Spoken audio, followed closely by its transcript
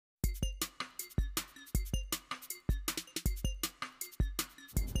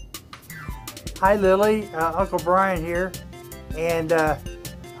Hi Lily, Uncle Brian here, and I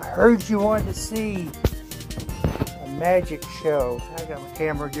heard you wanted to see a magic show. I got my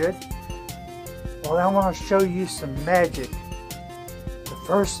camera good. Well, I want to show you some magic. The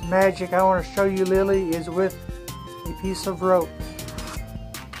first magic I want to show you, Lily, is with a piece of rope.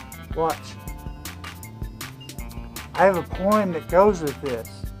 Watch. I have a poem that goes with this.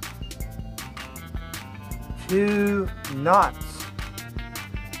 2 knots.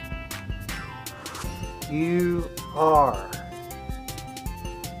 You are,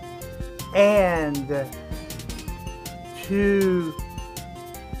 and 2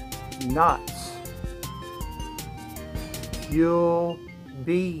 knots you'll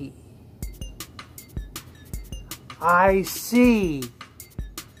be. I see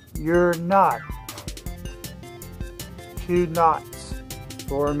you're not 2 knots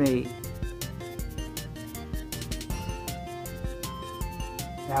for me.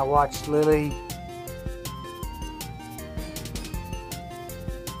 Now watch, Lily.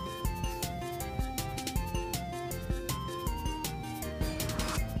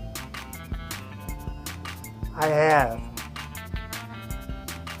 I have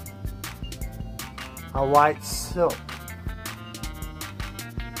a white silk.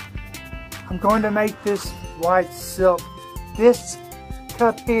 I'm going to make this white silk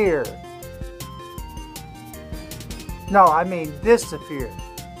disappear. No, I mean disappear.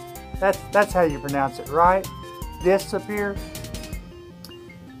 That's how you pronounce it, right? Disappear.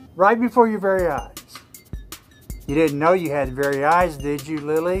 Right before your very eyes. You didn't know you had very eyes, did you,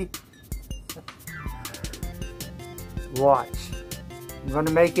 Lily? Watch. I'm going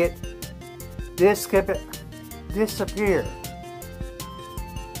to make it disappear.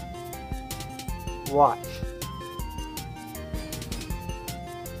 Watch.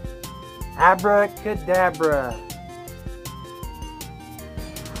 Abracadabra.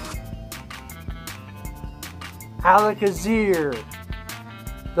 Alakazir.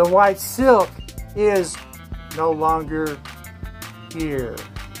 The white silk is no longer here.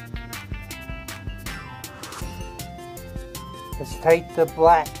 Let's take the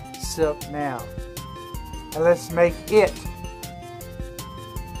black silk now, and let's make it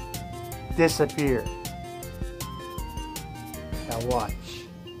disappear. Now watch.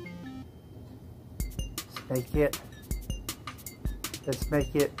 Let's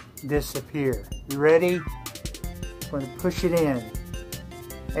make it disappear. You ready? I'm going to push it in.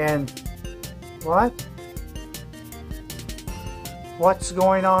 And what? What's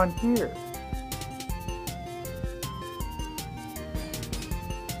going on here?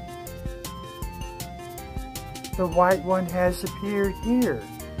 The white one has appeared here,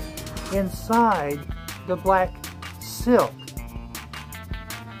 inside the black silk.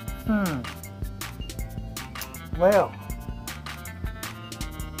 Well,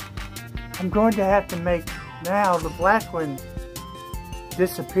 I'm going to have to make now the black one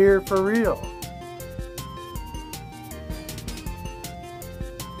disappear for real.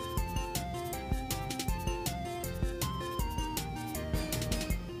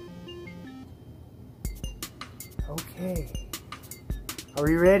 Okay, are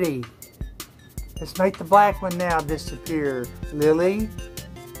we ready? Let's make the black one now disappear, Lily.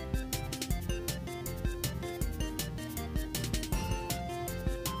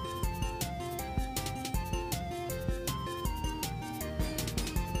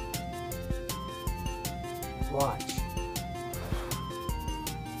 Watch.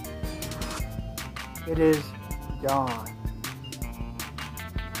 It is gone.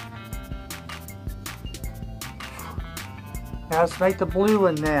 Now let's make the blue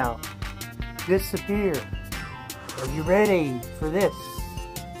one now disappear. Are you ready for this?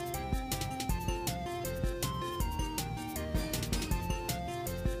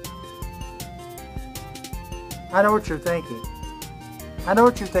 I know what you're thinking. I know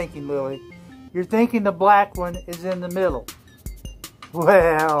what you're thinking, Lily. You're thinking the black one is in the middle.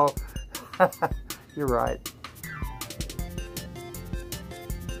 Well, you're right.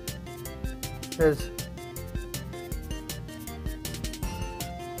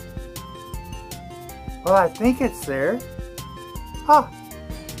 Well, I think it's there. Huh.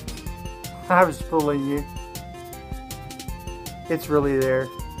 I was fooling you. It's really there.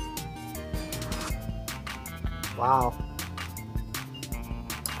 Wow.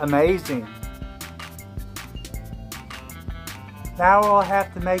 Amazing. Now we'll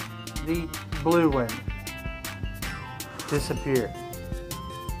have to make the blue one disappear.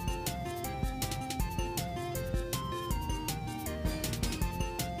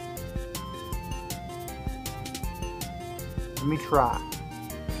 Let me try.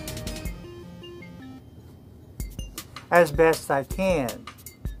 As best I can.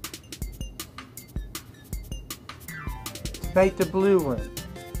 make the blue one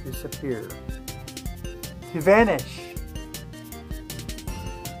disappear, to vanish,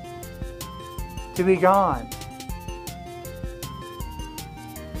 to be gone,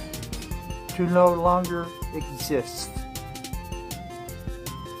 to no longer exist.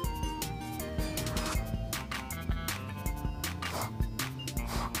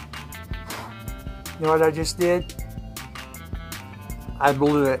 You know what I just did? I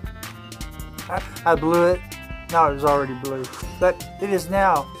blew it. I blew it. No, it was already blue. But it is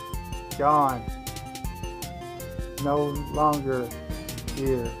now gone. No longer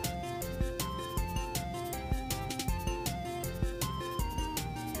here.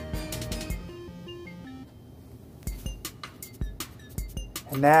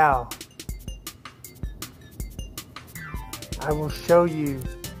 And now, I will show you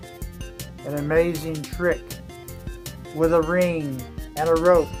an amazing trick with a ring and a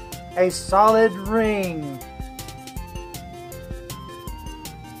rope. A solid ring.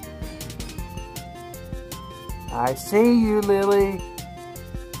 I see you, Lily.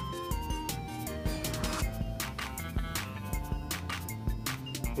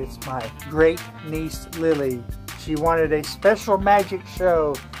 It's my great niece, Lily. She wanted a special magic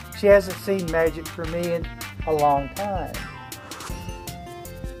show. She hasn't seen magic from me in a long time.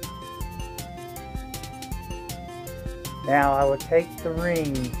 Now I will take the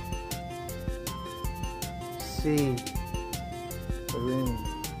ring. See the ring.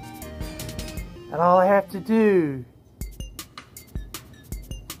 And all I have to do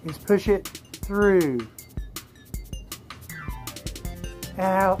is push it through.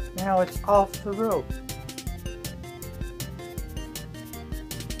 Now it's off the rope.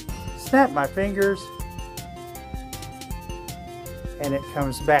 Snap my fingers and it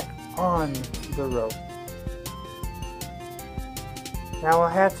comes back on the rope. Now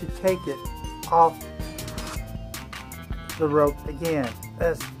I have to take it off the rope again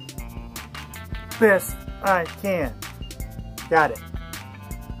as best I can. Got it.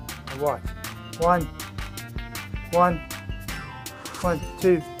 Now watch. One,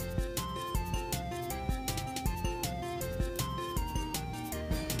 2.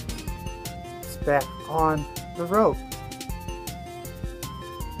 It's back on the rope.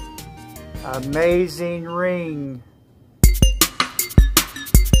 Amazing ring.